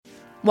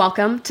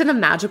Welcome to the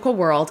magical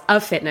world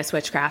of Fitness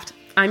Witchcraft.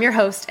 I'm your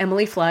host,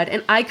 Emily Flood,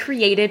 and I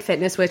created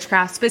Fitness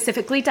Witchcraft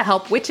specifically to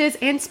help witches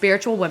and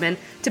spiritual women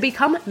to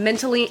become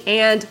mentally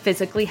and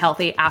physically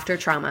healthy after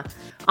trauma.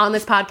 On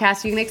this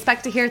podcast, you can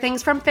expect to hear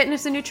things from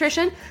fitness and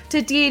nutrition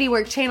to deity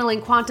work,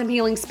 channeling, quantum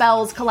healing,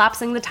 spells,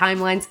 collapsing the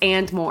timelines,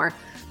 and more.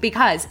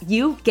 Because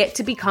you get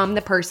to become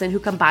the person who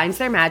combines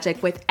their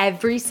magic with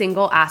every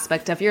single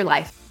aspect of your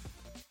life.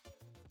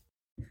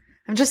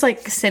 I'm just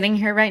like sitting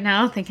here right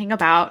now thinking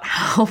about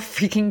how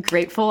freaking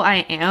grateful I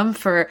am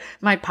for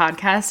my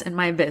podcast and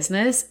my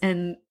business,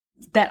 and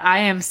that I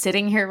am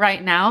sitting here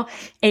right now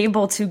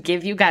able to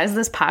give you guys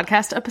this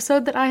podcast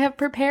episode that I have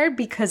prepared,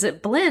 because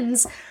it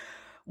blends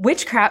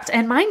witchcraft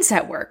and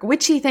mindset work,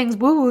 witchy things,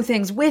 woo-woo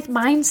things with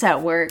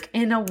mindset work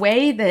in a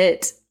way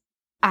that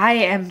I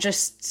am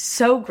just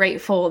so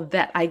grateful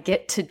that I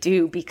get to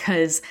do,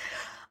 because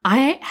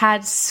I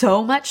had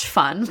so much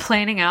fun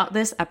planning out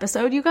this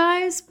episode, you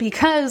guys,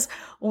 because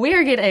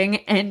we're getting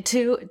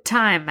into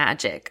time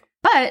magic.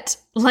 But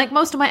like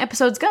most of my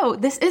episodes go,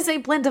 this is a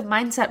blend of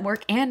mindset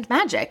work and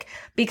magic,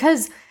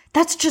 because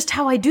that's just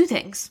how I do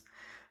things.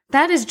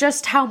 That is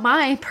just how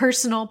my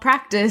personal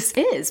practice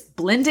is,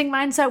 blending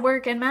mindset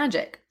work and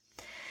magic.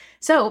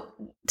 So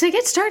to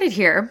get started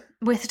here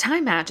with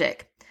time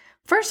magic,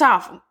 first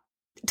off,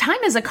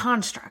 time is a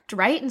construct,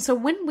 right? And so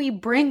when we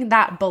bring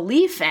that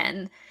belief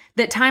in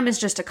that time is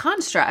just a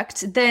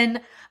construct, then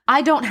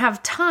I don't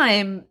have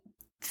time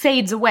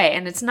fades away,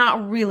 and it's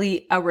not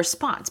really a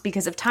response,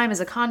 because if time is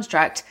a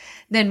construct,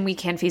 then we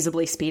can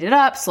feasibly speed it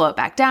up, slow it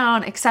back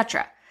down,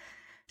 etc.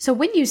 So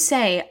when you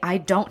say, I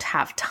don't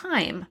have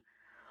time,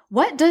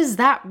 what does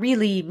that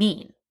really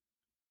mean?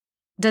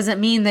 Does it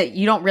mean that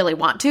you don't really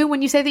want to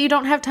when you say that you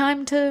don't have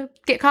time to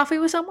get coffee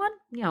with someone?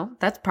 You know,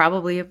 that's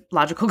probably a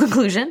logical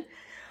conclusion.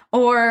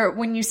 Or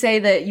when you say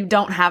that you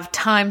don't have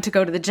time to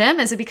go to the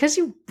gym, is it because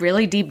you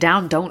really deep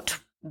down don't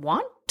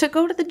want to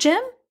go to the gym?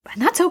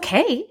 And that's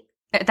okay.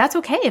 That's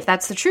okay if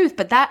that's the truth,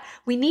 but that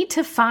we need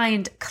to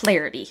find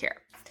clarity here.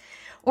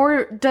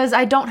 Or does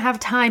I don't have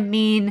time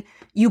mean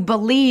you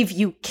believe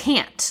you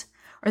can't,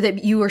 or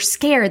that you are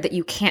scared that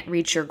you can't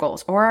reach your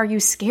goals? Or are you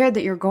scared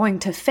that you're going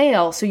to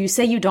fail, so you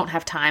say you don't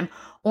have time?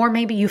 Or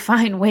maybe you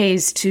find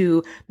ways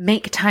to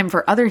make time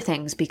for other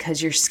things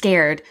because you're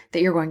scared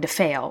that you're going to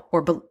fail,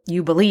 or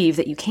you believe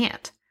that you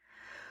can't.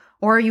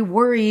 Or are you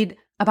worried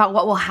about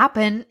what will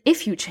happen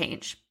if you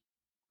change?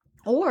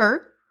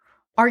 Or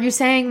are you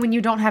saying when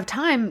you don't have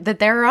time that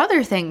there are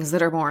other things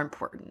that are more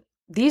important?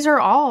 These are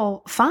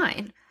all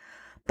fine.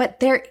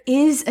 But there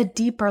is a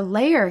deeper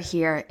layer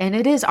here, and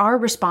it is our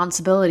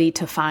responsibility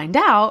to find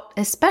out,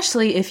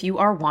 especially if you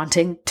are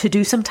wanting to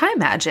do some time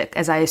magic,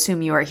 as I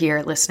assume you are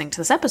here listening to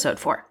this episode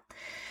for.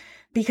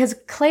 Because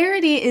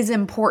clarity is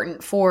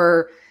important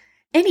for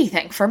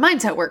anything, for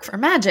mindset work, for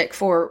magic,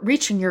 for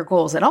reaching your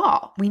goals at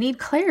all. We need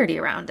clarity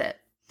around it.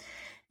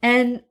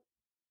 And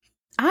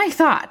I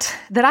thought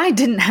that I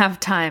didn't have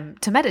time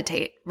to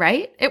meditate,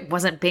 right? It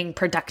wasn't being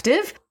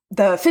productive.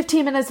 The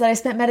 15 minutes that I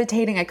spent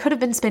meditating, I could have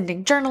been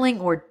spending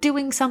journaling or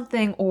doing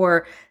something,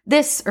 or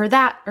this or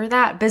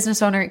that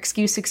business owner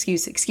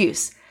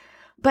excuse.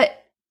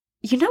 But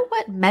you know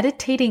what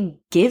meditating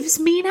gives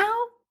me now?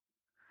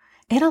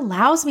 It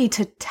allows me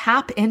to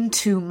tap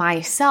into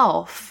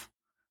myself,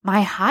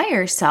 my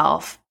higher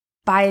self,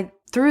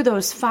 through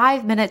those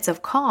 5 minutes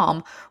of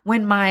calm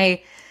when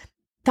my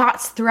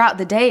thoughts throughout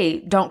the day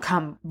don't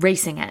come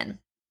racing in.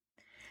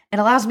 It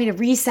allows me to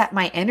reset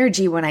my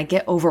energy when I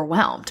get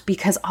overwhelmed,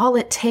 because all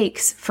it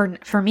takes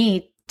for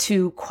me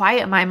to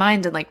quiet my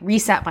mind and like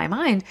reset my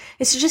mind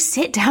is to just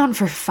sit down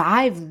for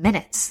 5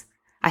 minutes.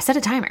 I set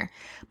a timer,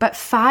 but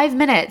 5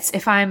 minutes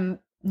if I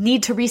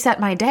need to reset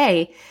my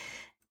day,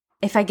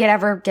 if I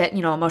ever get,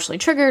 emotionally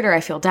triggered or I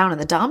feel down in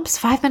the dumps,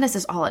 5 minutes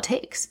is all it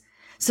takes.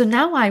 So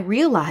now I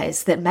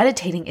realize that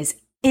meditating is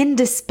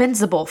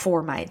indispensable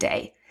for my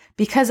day,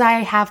 because I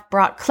have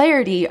brought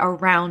clarity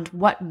around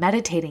what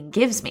meditating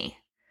gives me.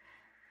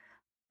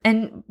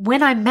 And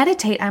when I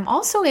meditate, I'm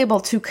also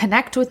able to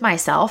connect with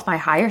myself, my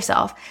higher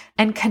self,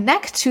 and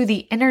connect to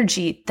the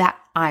energy that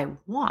I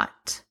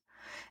want.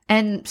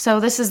 And so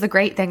this is the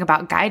great thing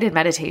about guided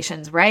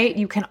meditations, right?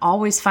 You can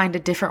always find a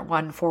different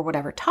one for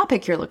whatever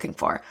topic you're looking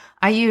for.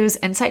 I use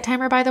Insight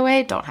Timer, by the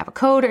way, don't have a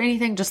code or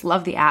anything, just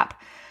love the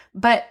app.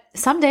 But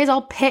some days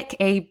I'll pick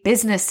a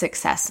business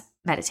success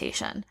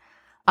meditation.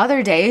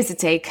 Other days,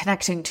 it's a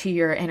connecting to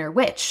your inner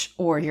witch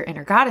or your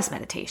inner goddess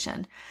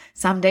meditation.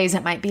 Some days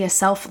it might be a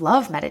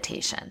self-love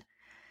meditation.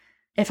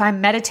 If I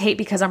meditate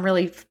because I'm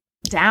really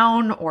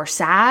down or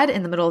sad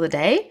in the middle of the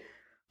day,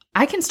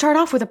 I can start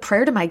off with a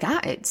prayer to my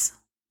guides.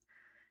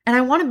 And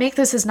I want to make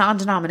this as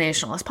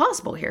non-denominational as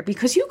possible here,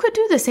 because you could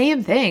do the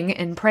same thing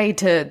and pray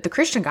to the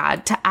Christian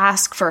God to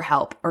ask for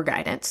help or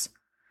guidance.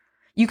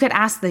 You could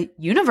ask the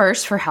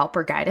universe for help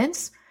or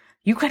guidance.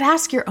 You could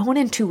ask your own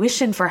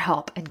intuition for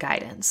help and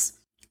guidance.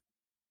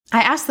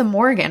 I asked the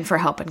Morrigan for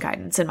help and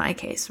guidance in my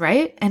case,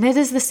 right? And it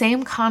is the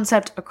same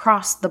concept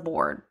across the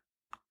board.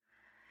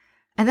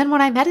 And then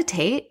when I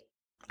meditate,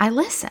 I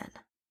listen.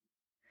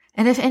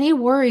 And if any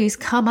worries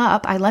come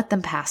up, I let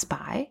them pass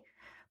by.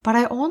 But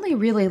I only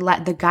really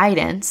let the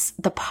guidance,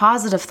 the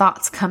positive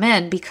thoughts come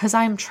in because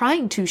I'm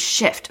trying to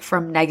shift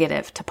from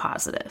negative to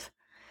positive.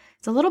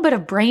 It's a little bit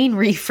of brain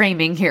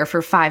reframing here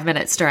for 5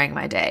 minutes during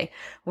my day,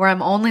 where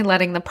I'm only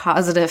letting the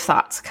positive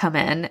thoughts come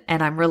in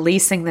and I'm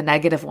releasing the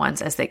negative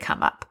ones as they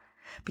come up.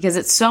 Because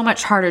it's so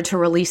much harder to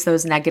release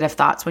those negative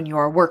thoughts when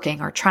you're working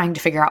or trying to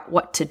figure out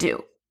what to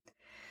do.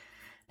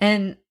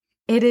 And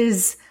it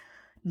is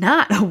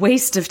not a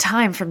waste of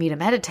time for me to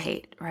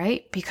meditate,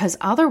 right? Because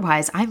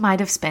otherwise I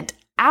might have spent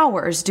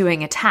hours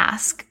doing a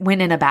task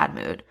when in a bad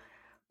mood.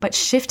 But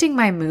shifting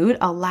my mood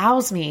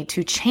allows me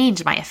to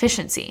change my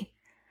efficiency.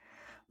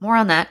 More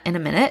on that in a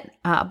minute,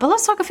 but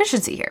let's talk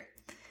efficiency here.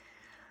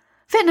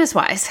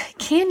 Fitness-wise,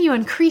 can you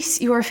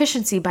increase your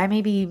efficiency by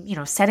maybe,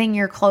 setting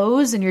your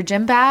clothes and your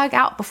gym bag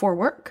out before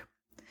work?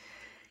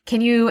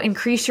 Can you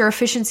increase your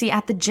efficiency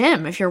at the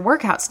gym if your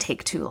workouts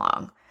take too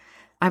long?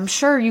 I'm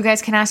sure you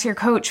guys can ask your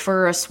coach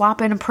for a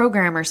swap in a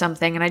program or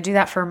something. And I do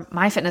that for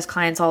my fitness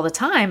clients all the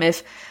time.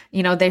 If,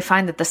 they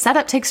find that the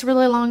setup takes a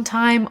really long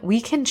time,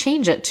 we can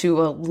change it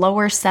to a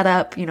lower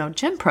setup,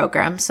 gym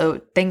program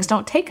so things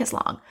don't take as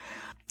long.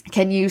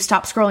 Can you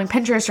stop scrolling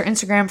Pinterest or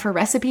Instagram for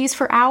recipes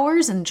for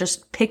hours and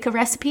just pick a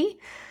recipe?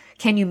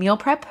 Can you meal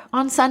prep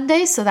on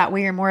Sundays so that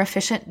way you're more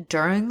efficient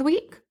during the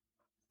week?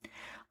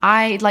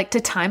 I like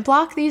to time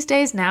block these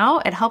days now.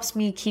 It helps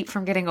me keep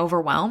from getting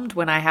overwhelmed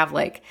when I have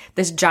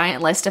this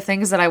giant list of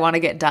things that I want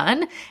to get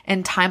done.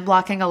 And time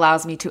blocking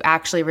allows me to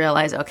actually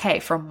realize, okay,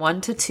 from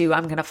 1 to 2,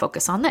 I'm going to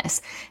focus on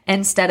this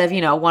instead of,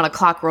 1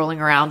 o'clock rolling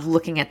around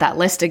looking at that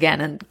list again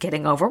and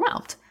getting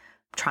overwhelmed,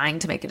 trying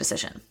to make a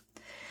decision.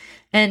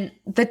 And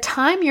the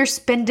time you're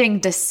spending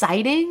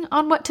deciding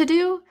on what to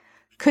do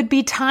could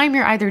be time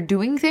you're either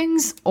doing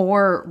things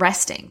or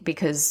resting,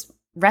 because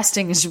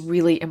resting is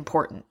really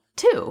important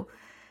too.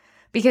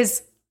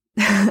 Because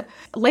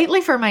lately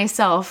for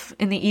myself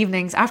in the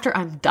evenings after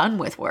I'm done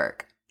with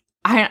work,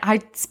 I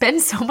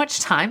spend so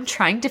much time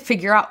trying to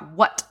figure out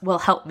what will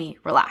help me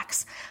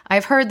relax.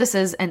 I've heard this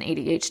is an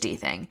ADHD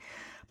thing,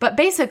 but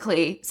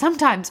basically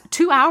sometimes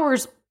 2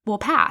 hours will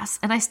pass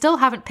and I still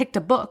haven't picked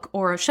a book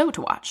or a show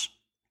to watch.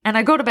 And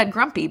I go to bed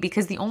grumpy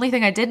because the only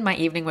thing I did in my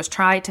evening was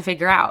try to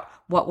figure out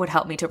what would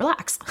help me to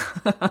relax.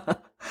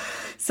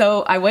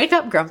 So I wake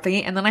up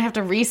grumpy and then I have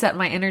to reset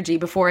my energy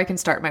before I can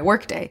start my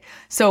workday.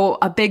 So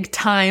a big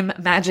time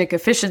magic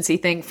efficiency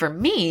thing for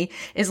me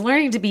is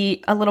learning to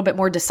be a little bit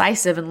more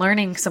decisive and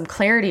learning some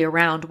clarity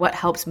around what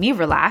helps me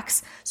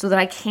relax so that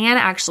I can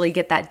actually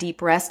get that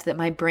deep rest that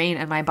my brain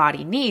and my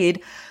body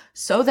need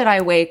so that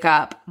I wake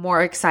up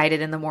more excited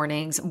in the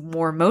mornings,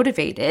 more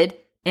motivated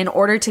in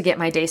order to get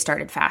my day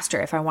started faster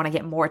if I want to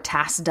get more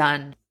tasks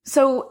done.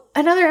 So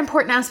another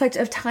important aspect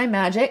of time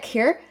magic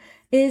here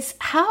is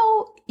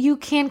how you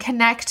can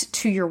connect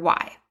to your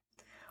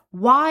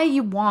why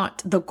you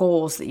want the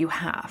goals that you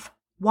have,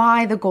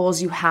 why the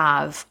goals you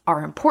have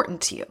are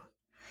important to you.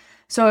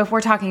 So if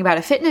we're talking about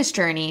a fitness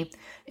journey,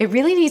 it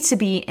really needs to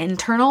be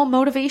internal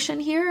motivation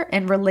here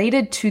and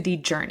related to the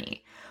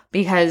journey,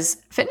 because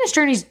fitness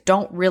journeys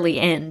don't really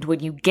end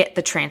when you get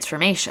the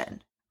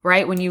transformation,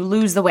 right? When you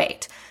lose the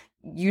weight.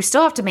 You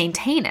still have to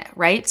maintain it,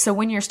 right? So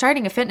when you're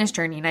starting a fitness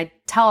journey, and I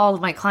tell all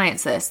of my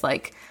clients this,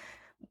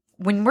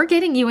 when we're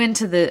getting you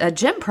into a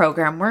gym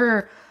program,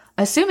 we're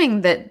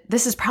assuming that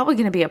this is probably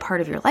going to be a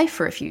part of your life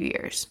for a few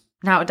years.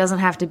 Now, it doesn't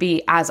have to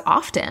be as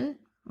often,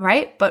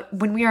 right? But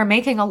when we are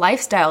making a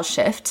lifestyle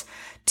shift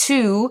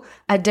to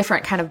a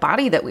different kind of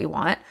body that we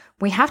want,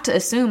 we have to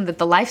assume that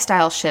the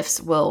lifestyle shifts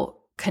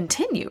will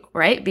continue,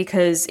 right?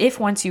 Because if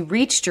once you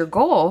reached your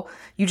goal,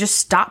 you just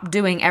stop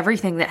doing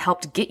everything that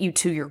helped get you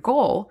to your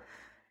goal,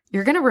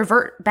 you're going to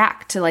revert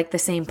back to the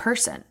same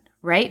person,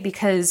 right?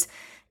 Because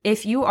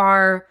if you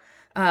are,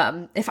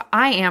 if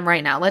I am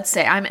right now, let's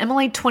say I'm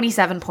Emily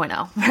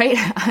 27.0,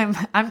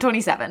 right? I'm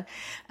 27.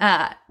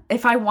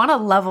 If I want to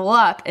level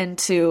up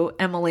into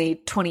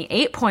Emily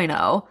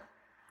 28.0,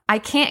 I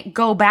can't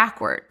go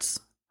backwards,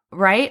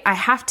 right? I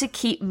have to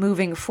keep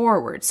moving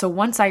forward. So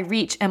once I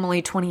reach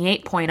Emily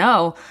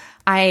 28.0,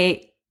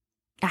 I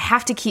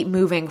have to keep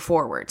moving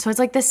forward. So it's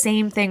the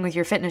same thing with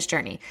your fitness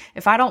journey.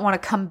 If I don't want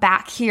to come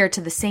back here to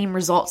the same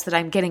results that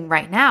I'm getting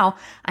right now,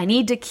 I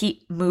need to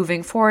keep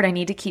moving forward. I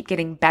need to keep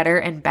getting better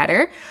and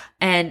better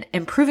and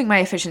improving my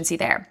efficiency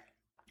there.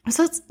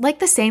 So it's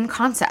the same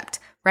concept,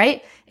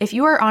 right? If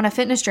you are on a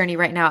fitness journey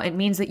right now, it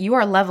means that you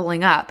are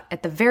leveling up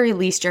at the very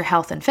least your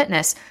health and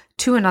fitness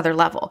to another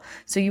level.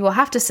 So you will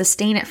have to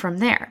sustain it from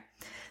there.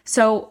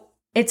 So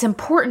it's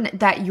important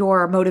that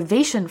your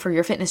motivation for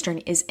your fitness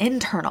journey is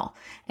internal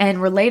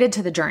and related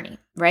to the journey,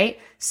 right?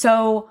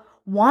 So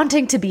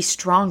wanting to be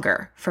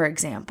stronger, for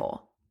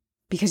example,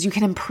 because you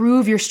can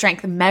improve your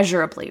strength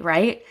measurably,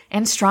 right?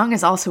 And strong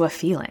is also a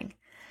feeling.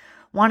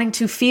 Wanting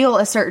to feel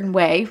a certain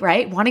way,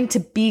 right? Wanting to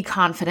be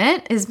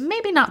confident is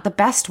maybe not the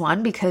best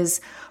one,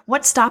 because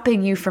what's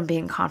stopping you from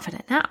being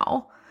confident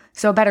now?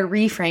 So a better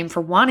reframe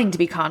for wanting to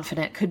be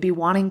confident could be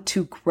wanting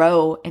to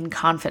grow in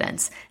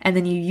confidence. And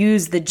then you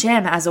use the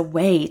gym as a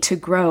way to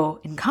grow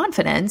in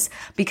confidence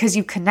because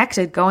you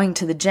connected going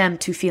to the gym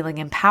to feeling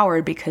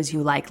empowered because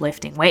you like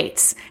lifting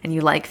weights and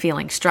you like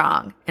feeling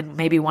strong and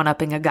maybe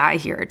one-upping a guy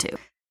here or two.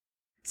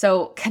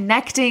 So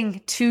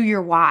connecting to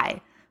your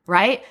why,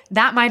 right?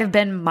 That might have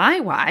been my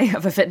why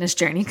of a fitness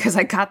journey because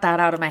I got that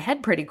out of my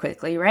head pretty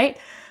quickly, right?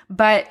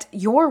 But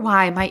your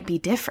why might be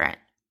different.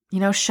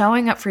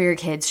 Showing up for your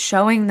kids,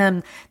 showing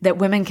them that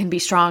women can be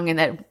strong and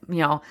that,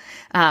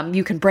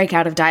 you can break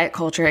out of diet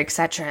culture,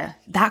 etc.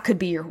 That could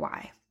be your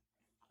why.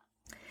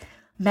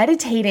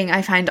 Meditating,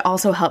 I find,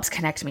 also helps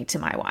connect me to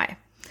my why.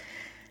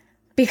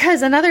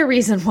 Because another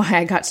reason why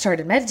I got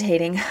started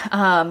meditating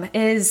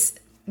is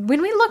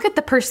when we look at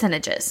the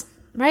percentages,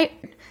 right?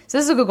 So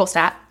this is a Google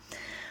stat.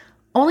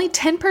 Only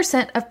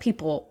 10% of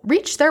people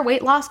reach their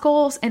weight loss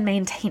goals and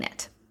maintain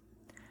it.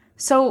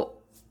 So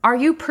are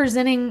you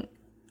presenting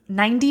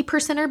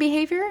 90%er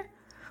behavior,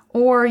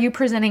 or are you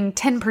presenting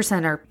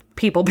 10%er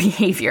people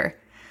behavior?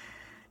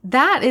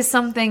 That is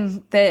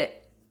something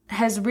that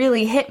has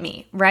really hit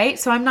me, right?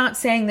 So I'm not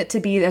saying that to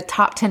be the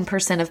top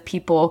 10% of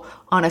people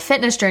on a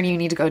fitness journey, you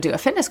need to go do a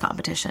fitness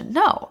competition.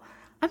 No,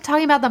 I'm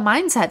talking about the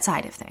mindset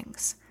side of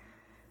things.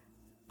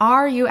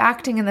 Are you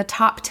acting in the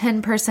top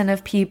 10%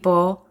 of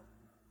people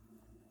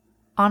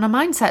on a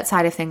mindset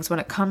side of things when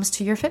it comes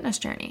to your fitness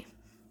journey?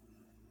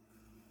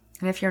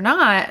 And if you're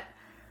not,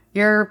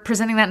 you're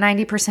presenting that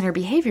 90%er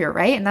behavior,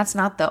 right? And that's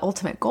not the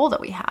ultimate goal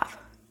that we have.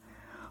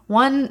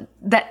 One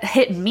that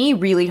hit me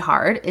really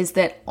hard is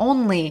that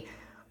only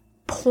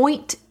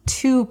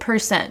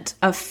 0.2%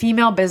 of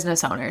female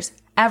business owners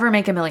ever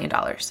make $1 million.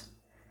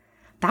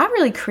 That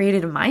really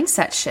created a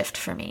mindset shift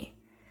for me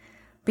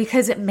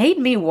because it made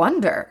me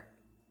wonder,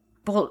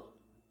 well,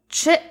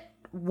 shit,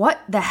 what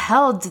the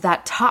hell did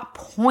that top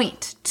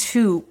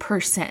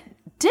 0.2%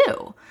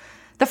 do?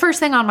 The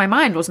first thing on my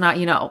mind was not,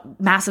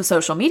 massive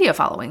social media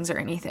followings or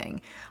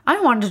anything.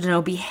 I wanted to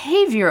know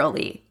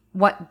behaviorally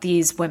what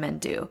these women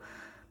do,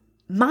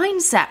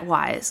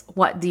 mindset-wise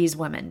what these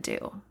women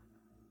do,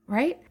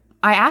 right?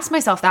 I asked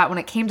myself that when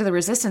it came to the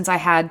resistance I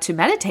had to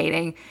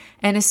meditating.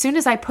 And as soon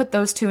as I put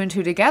those two and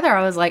two together,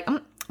 I was like,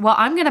 well,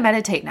 I'm going to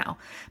meditate now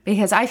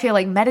because I feel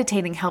like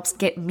meditating helps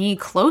get me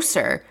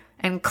closer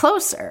and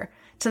closer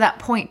to that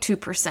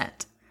 0.2%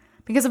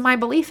 because of my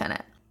belief in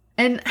it.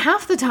 And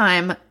half the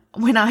time,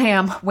 when I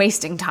am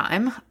wasting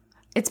time,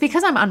 it's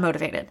because I'm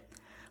unmotivated.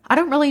 I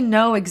don't really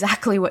know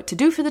exactly what to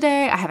do for the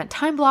day. I haven't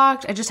time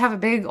blocked. I just have a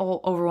big old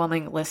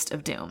overwhelming list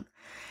of doom.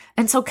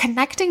 And so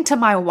connecting to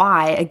my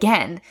why,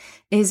 again,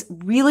 is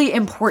really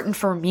important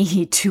for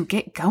me to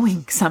get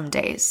going some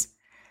days.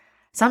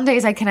 Some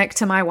days I connect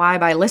to my why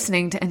by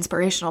listening to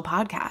inspirational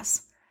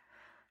podcasts.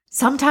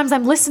 Sometimes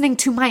I'm listening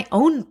to my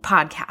own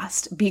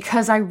podcast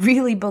because I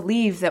really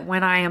believe that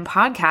when I am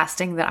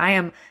podcasting, that I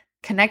am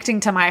connecting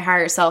to my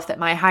higher self, that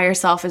my higher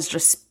self is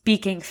just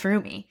speaking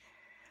through me.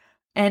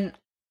 And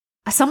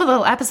some of the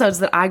episodes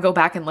that I go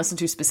back and listen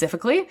to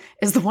specifically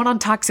is the one on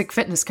toxic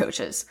fitness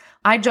coaches.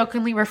 I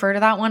jokingly refer to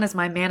that one as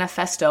my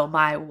manifesto,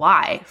 my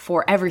why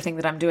for everything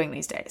that I'm doing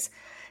these days.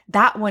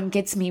 That one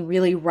gets me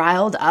really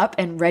riled up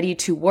and ready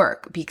to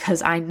work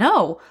because I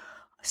know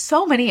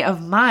so many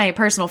of my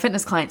personal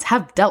fitness clients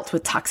have dealt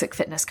with toxic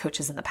fitness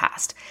coaches in the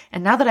past.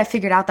 And now that I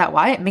figured out that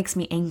why, it makes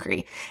me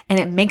angry and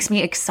it makes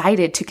me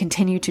excited to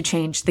continue to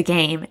change the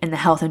game in the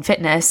health and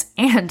fitness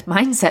and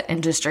mindset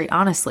industry,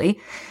 honestly.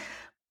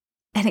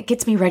 And it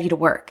gets me ready to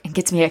work and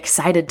gets me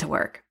excited to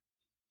work.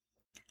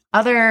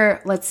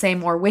 Other, let's say,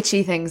 more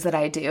witchy things that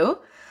I do,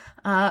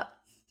 I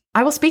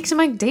will speak to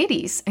my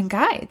deities and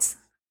guides.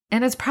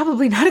 And it's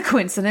probably not a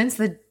coincidence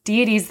the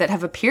deities that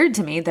have appeared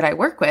to me that I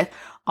work with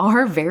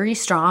are very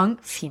strong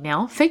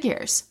female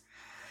figures.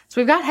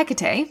 So we've got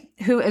Hecate,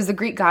 who is the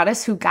Greek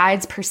goddess who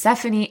guides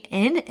Persephone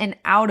in and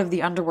out of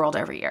the underworld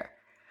every year.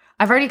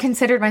 I've already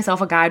considered myself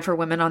a guide for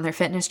women on their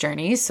fitness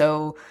journeys,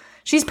 so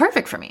she's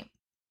perfect for me.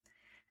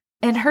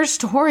 And her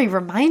story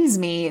reminds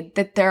me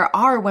that there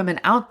are women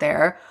out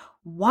there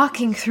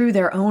walking through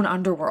their own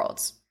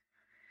underworlds,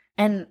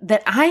 and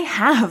that I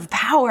have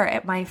power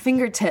at my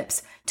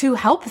fingertips to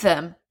help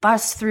them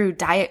bust through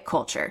diet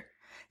culture,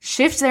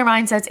 shift their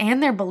mindsets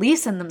and their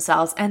beliefs in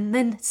themselves, and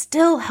then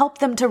still help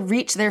them to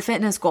reach their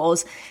fitness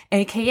goals,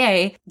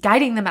 aka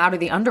guiding them out of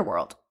the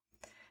underworld.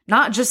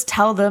 Not just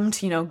tell them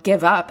to,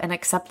 give up and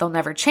accept they'll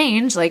never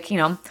change, like,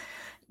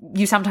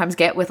 you sometimes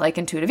get with like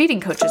intuitive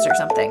eating coaches or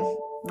something,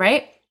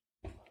 right?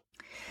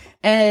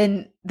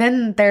 And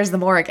then there's the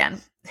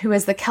Morrigan, who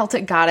is the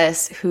Celtic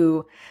goddess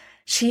who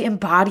she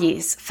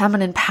embodies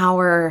feminine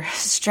power,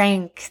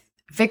 strength,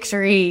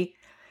 victory,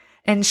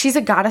 and she's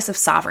a goddess of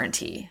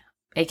sovereignty,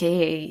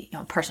 aka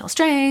personal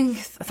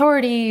strength,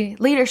 authority,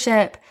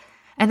 leadership.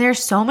 And there's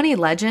so many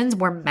legends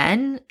where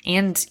men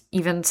and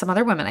even some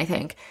other women, I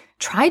think,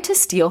 try to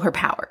steal her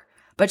power.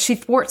 But she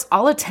thwarts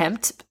all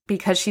attempt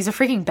because she's a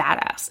freaking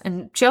badass.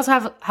 And she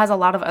also has a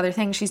lot of other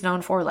things she's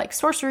known for, like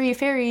sorcery,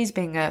 fairies,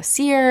 being a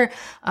seer,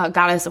 a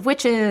goddess of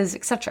witches,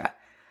 etc.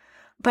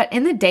 But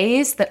in the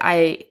days that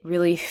I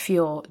really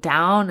feel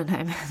down and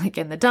I'm like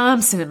in the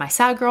dumps and in my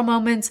sad girl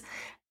moments,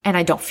 and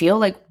I don't feel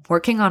like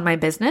working on my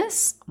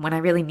business when I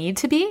really need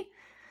to be,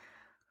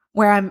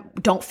 where I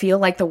don't feel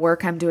like the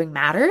work I'm doing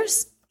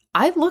matters,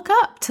 I look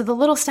up to the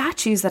little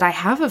statues that I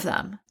have of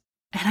them.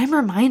 And I'm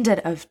reminded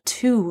of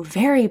two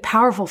very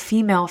powerful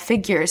female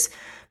figures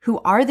who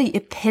are the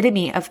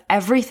epitome of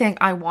everything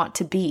I want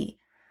to be,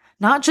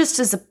 not just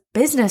as a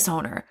business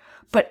owner,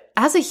 but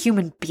as a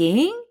human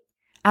being,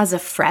 as a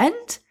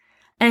friend,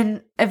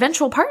 and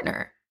eventual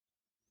partner.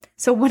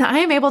 So when I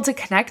am able to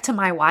connect to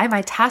my why,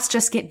 my tasks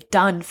just get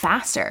done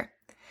faster.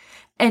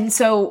 And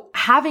so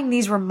having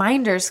these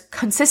reminders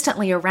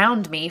consistently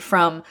around me,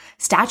 from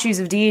statues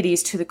of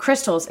deities to the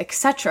crystals,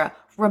 etc.,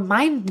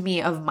 remind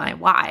me of my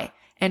why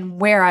and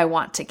where I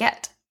want to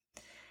get.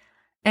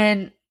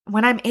 And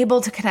when I'm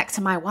able to connect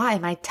to my why,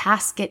 my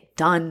tasks get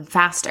done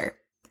faster.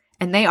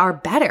 And they are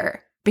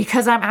better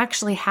because I'm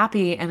actually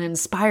happy and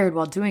inspired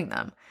while doing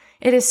them.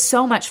 It is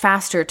so much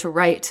faster to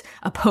write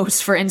a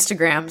post for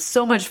Instagram,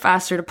 so much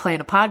faster to play in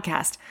a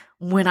podcast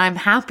when I'm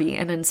happy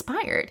and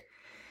inspired.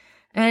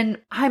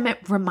 And I'm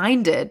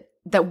reminded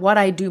that what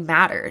I do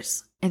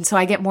matters. And so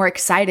I get more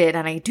excited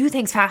and I do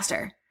things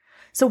faster.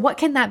 So what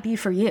can that be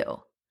for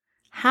you?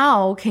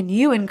 How can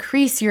you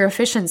increase your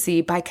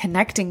efficiency by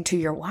connecting to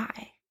your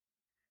why?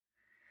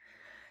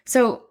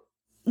 So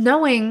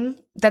knowing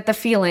that the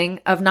feeling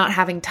of not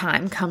having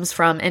time comes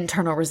from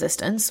internal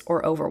resistance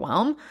or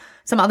overwhelm,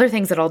 some other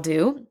things that I'll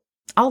do,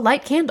 I'll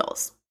light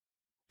candles.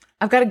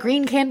 I've got a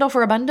green candle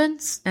for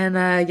abundance and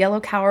I've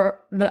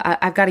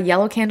got a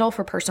yellow candle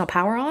for personal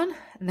power on,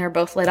 and they're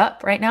both lit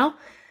up right now.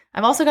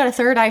 I've also got a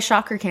third eye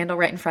chakra candle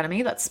right in front of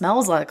me that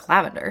smells like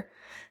lavender.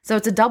 So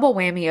it's a double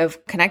whammy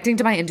of connecting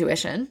to my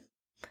intuition,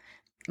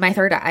 my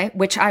third eye,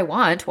 which I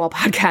want while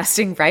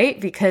podcasting, right?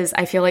 Because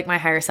I feel like my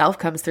higher self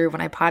comes through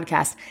when I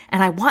podcast,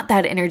 and I want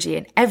that energy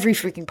in every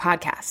freaking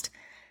podcast.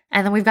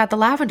 And then we've got the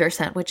lavender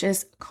scent, which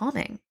is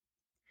calming.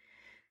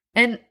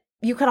 And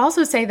you could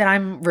also say that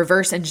I'm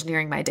reverse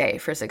engineering my day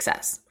for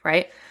success,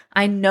 right?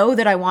 I know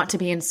that I want to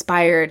be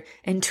inspired,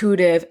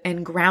 intuitive,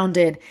 and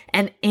grounded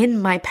and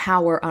in my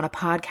power on a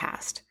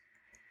podcast.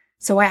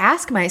 So I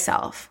ask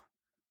myself,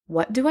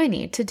 what do I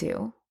need to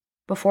do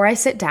before I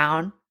sit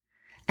down?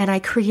 And I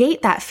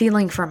create that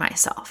feeling for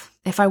myself.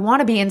 If I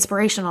want to be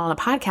inspirational on a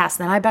podcast,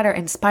 then I better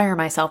inspire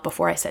myself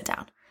before I sit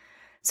down.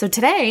 So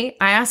today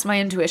I asked my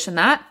intuition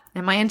that,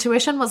 and my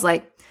intuition was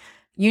like,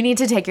 you need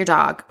to take your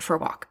dog for a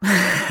walk.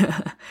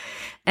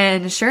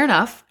 And sure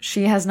enough,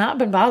 she has not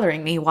been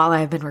bothering me while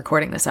I've been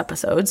recording this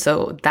episode.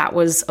 So that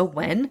was a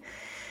win.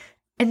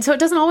 And so it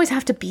doesn't always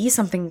have to be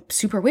something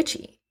super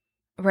witchy,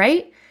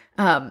 right?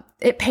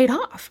 It paid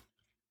off.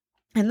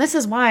 And this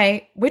is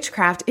why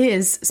witchcraft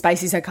is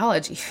spicy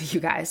psychology, you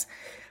guys.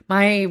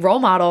 My role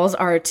models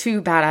are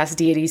two badass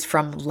deities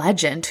from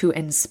legend who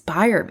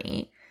inspire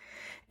me.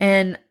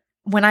 And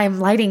when I'm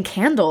lighting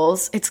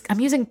candles, I'm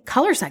using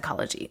color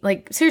psychology.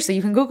 Like seriously,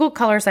 you can Google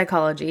color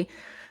psychology.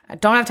 I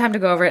don't have time to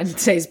go over it in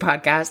today's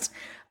podcast,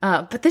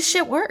 but this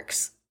shit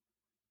works.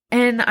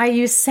 And I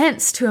use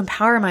scents to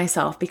empower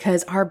myself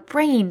because our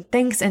brain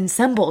thinks in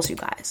symbols, you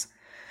guys.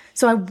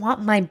 So I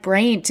want my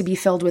brain to be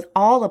filled with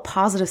all the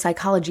positive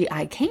psychology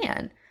I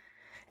can.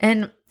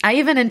 And I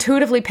even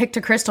intuitively picked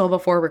a crystal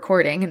before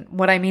recording. And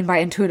what I mean by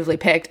intuitively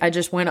picked, I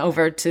just went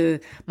over to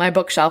my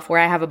bookshelf where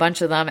I have a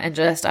bunch of them and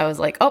I was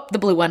like, oh, the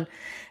blue one.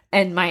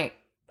 And I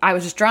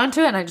was just drawn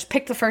to it and I just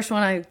picked the first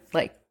one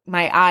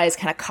my eyes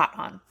kind of caught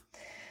on.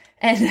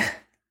 And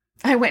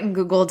I went and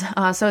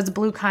Googled, so it's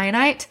blue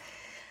kyanite.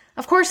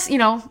 Of course,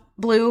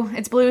 blue,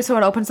 it's blue, so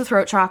it opens the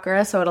throat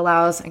chakra, so it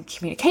allows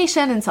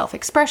communication and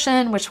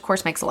self-expression, which of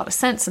course makes a lot of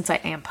sense since I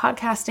am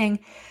podcasting.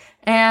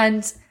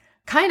 And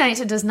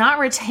kyanite does not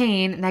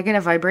retain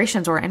negative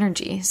vibrations or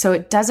energy, so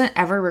it doesn't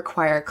ever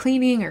require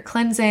cleaning or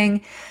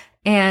cleansing,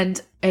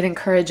 and it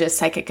encourages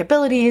psychic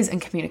abilities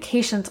and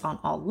communications on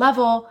all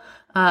level,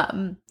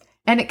 and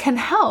it can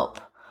help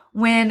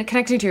when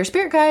connecting to your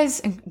spirit guides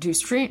and do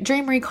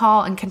dream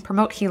recall and can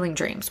promote healing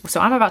dreams. So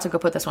I'm about to go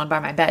put this one by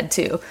my bed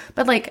too.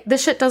 But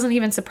this shit doesn't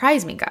even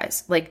surprise me,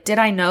 guys. Did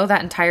I know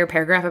that entire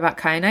paragraph about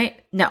kyanite?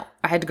 No,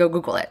 I had to go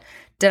Google it.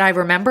 Did I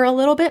remember a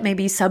little bit,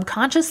 maybe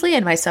subconsciously,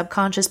 and my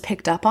subconscious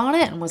picked up on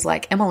it and was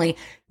like, Emily,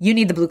 you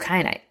need the blue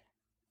kyanite.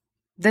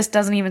 This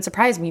doesn't even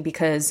surprise me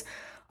because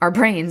our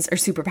brains are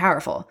super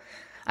powerful.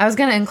 I was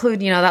going to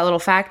include, that little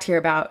fact here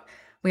about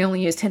we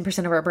only use 10%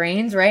 of our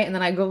brains, right? And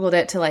then I Googled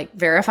it to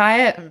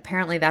verify it. And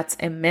apparently that's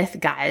a myth,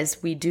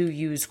 guys. We do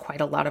use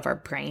quite a lot of our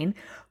brain,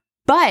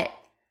 but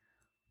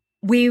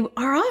we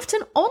are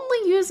often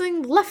only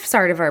using the left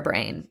side of our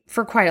brain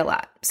for quite a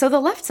lot. So the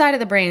left side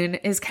of the brain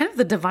is kind of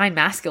the divine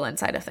masculine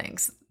side of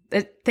things.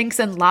 It thinks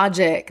in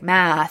logic,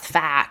 math,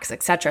 facts,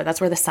 etc.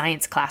 That's where the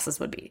science classes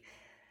would be.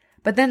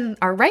 But then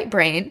our right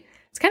brain,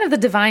 it's kind of the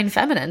divine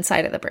feminine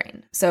side of the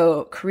brain.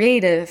 So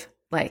creative,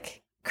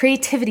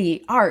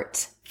 creativity,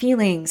 art,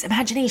 feelings,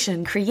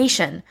 imagination,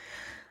 creation.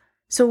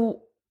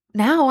 So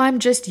now I'm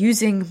just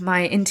using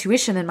my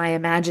intuition and my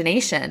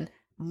imagination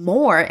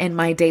more in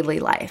my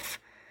daily life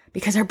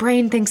because our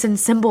brain thinks in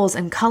symbols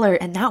and color,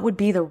 and that would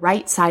be the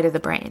right side of the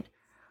brain,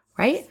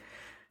 right?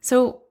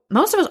 So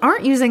most of us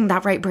aren't using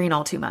that right brain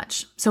all too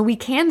much. So we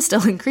can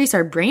still increase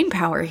our brain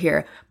power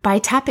here by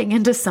tapping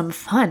into some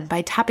fun,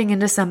 by tapping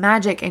into some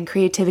magic and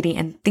creativity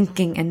and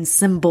thinking in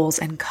symbols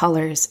and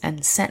colors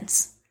and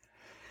scents.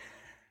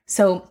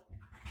 So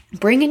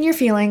bring in your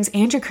feelings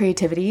and your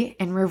creativity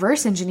and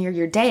reverse engineer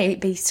your day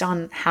based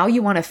on how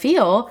you want to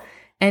feel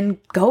and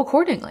go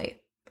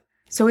accordingly.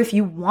 So if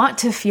you want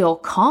to feel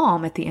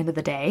calm at the end of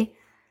the day,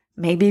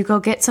 maybe you go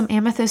get some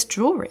amethyst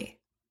jewelry.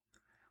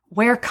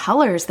 Wear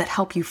colors that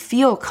help you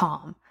feel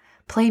calm.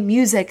 Play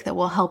music that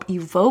will help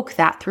evoke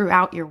that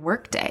throughout your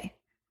workday.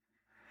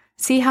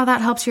 See how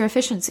that helps your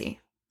efficiency.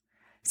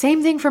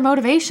 Same thing for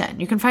motivation.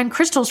 You can find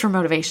crystals for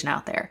motivation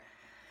out there.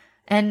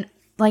 And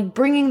like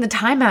bringing the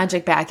time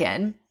magic back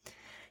in,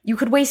 you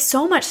could waste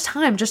so much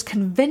time just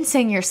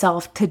convincing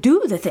yourself to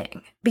do the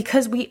thing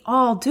because we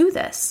all do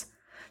this.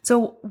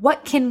 So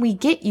what can we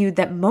get you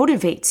that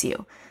motivates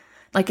you?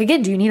 Like,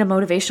 again, do you need a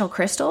motivational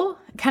crystal?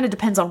 It kind of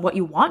depends on what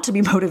you want to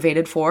be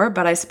motivated for,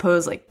 but I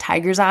suppose like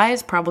tiger's eye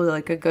is probably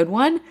like a good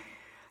one.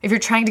 If you're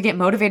trying to get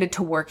motivated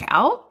to work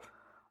out,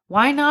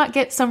 why not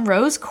get some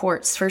rose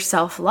quartz for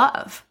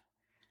self-love?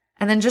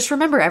 And then just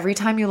remember every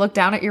time you look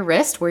down at your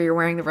wrist where you're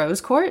wearing the rose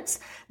quartz,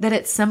 that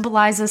it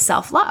symbolizes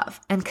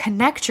self-love, and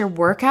connect your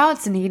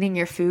workouts and eating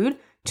your food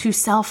to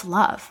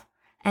self-love,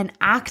 an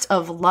act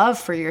of love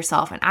for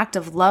yourself, an act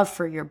of love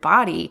for your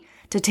body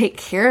to take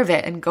care of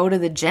it and go to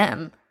the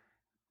gym.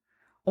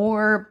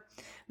 Or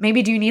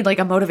maybe do you need like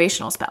a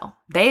motivational spell?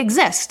 They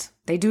exist.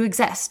 They do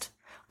exist.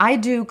 I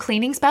do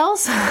cleaning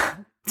spells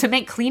to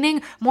make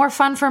cleaning more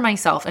fun for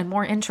myself and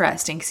more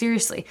interesting.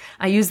 Seriously,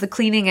 I use the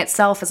cleaning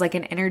itself as like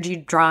an energy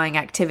drawing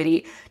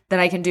activity that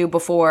I can do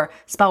before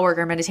spell work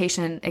or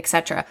meditation,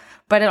 etc.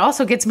 But it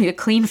also gets me to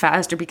clean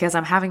faster because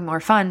I'm having more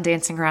fun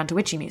dancing around to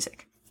witchy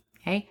music.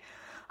 Okay.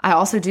 I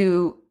also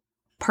do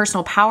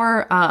personal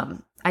power.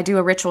 I do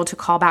a ritual to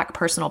call back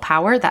personal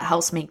power that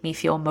helps make me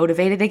feel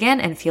motivated again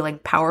and feeling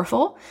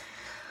powerful.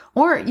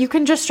 Or you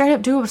can just straight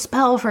up do a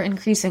spell for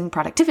increasing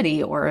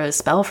productivity or a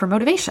spell for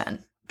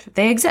motivation.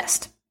 They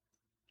exist.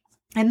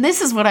 And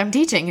this is what I'm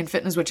teaching in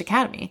Fitness Witch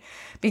Academy,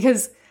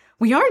 because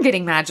we are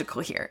getting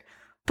magical here,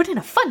 but in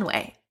a fun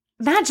way,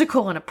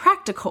 magical in a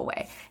practical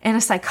way, in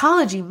a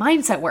psychology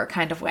mindset work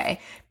kind of way,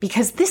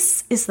 because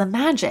this is the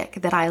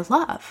magic that I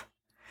love.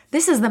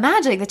 This is the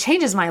magic that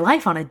changes my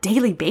life on a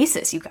daily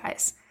basis, you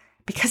guys,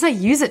 because I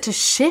use it to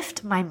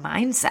shift my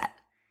mindset.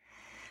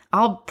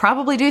 I'll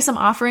probably do some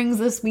offerings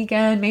this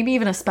weekend, maybe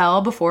even a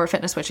spell before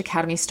Fitness Witch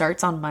Academy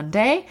starts on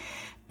Monday.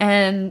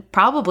 And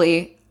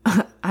probably,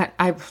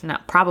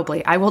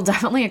 I will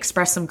definitely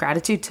express some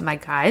gratitude to my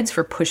guides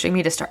for pushing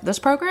me to start this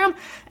program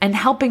and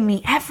helping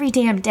me every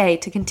damn day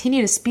to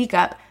continue to speak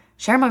up,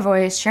 share my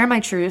voice, share my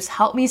truths,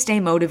 help me stay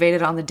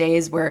motivated on the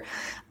days where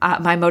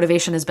my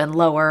motivation has been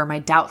lower, my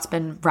doubt's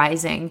been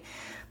rising.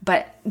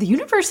 But the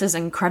universe is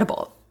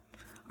incredible.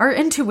 Our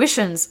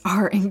intuitions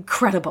are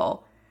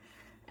incredible.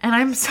 And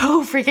I'm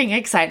so freaking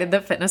excited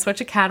that Fitness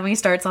Witch Academy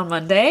starts on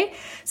Monday,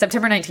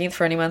 September 19th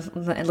for anyone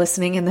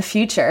listening in the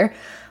future.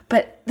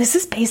 But this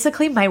is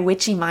basically my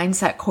witchy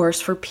mindset course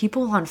for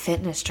people on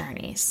fitness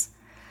journeys.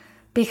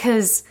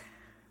 Because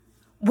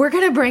we're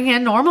going to bring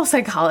in normal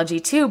psychology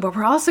too, but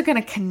we're also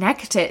going to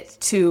connect it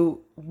to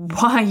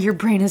why your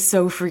brain is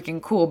so freaking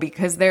cool,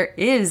 because there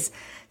is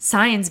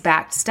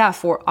science-backed stuff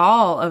for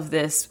all of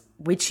this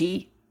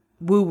witchy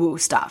woo-woo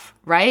stuff,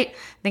 right?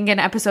 I think in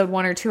episode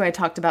 1 or 2, I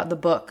talked about the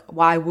book,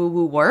 Why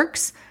Woo-Woo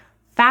Works.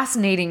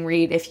 Fascinating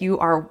read if you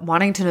are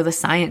wanting to know the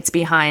science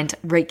behind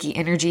Reiki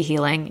energy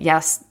healing.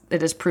 Yes,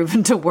 it is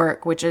proven to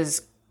work, which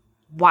is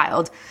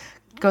wild.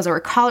 It goes over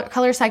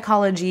color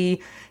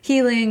psychology,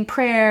 healing,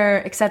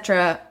 prayer,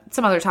 etc.,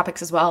 some other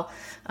topics as well.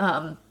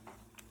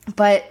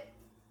 But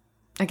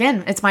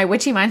again, it's my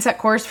witchy mindset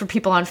course for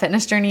people on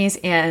fitness journeys,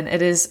 and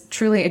it is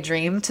truly a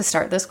dream to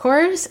start this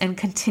course and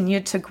continue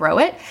to grow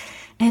it.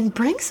 And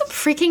bring some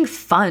freaking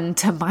fun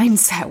to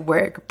mindset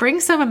work. Bring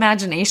some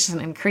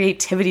imagination and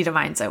creativity to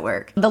mindset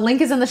work. The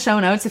link is in the show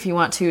notes if you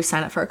want to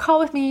sign up for a call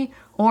with me,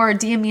 or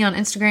DM me on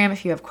Instagram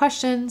if you have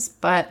questions.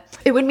 But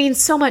it would mean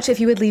so much if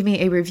you would leave me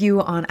a review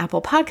on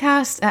Apple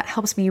Podcasts. That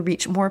helps me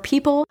reach more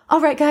people.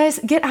 All right, guys,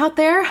 get out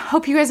there.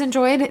 Hope you guys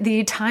enjoyed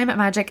the Time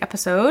Magic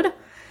episode.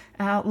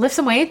 Lift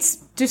some weights,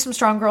 do some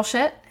strong girl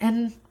shit,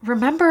 and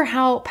remember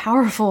how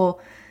powerful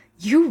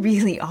you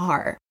really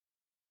are.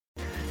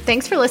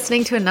 Thanks for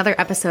listening to another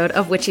episode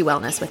of Witchy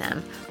Wellness with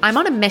Em. I'm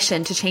on a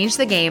mission to change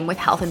the game with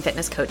health and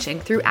fitness coaching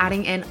through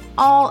adding in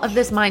all of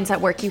this mindset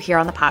work you hear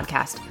on the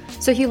podcast.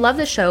 So if you love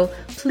the show,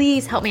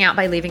 please help me out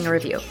by leaving a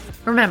review.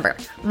 Remember,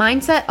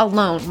 mindset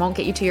alone won't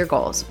get you to your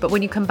goals, but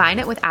when you combine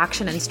it with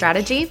action and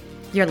strategy,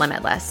 you're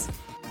limitless.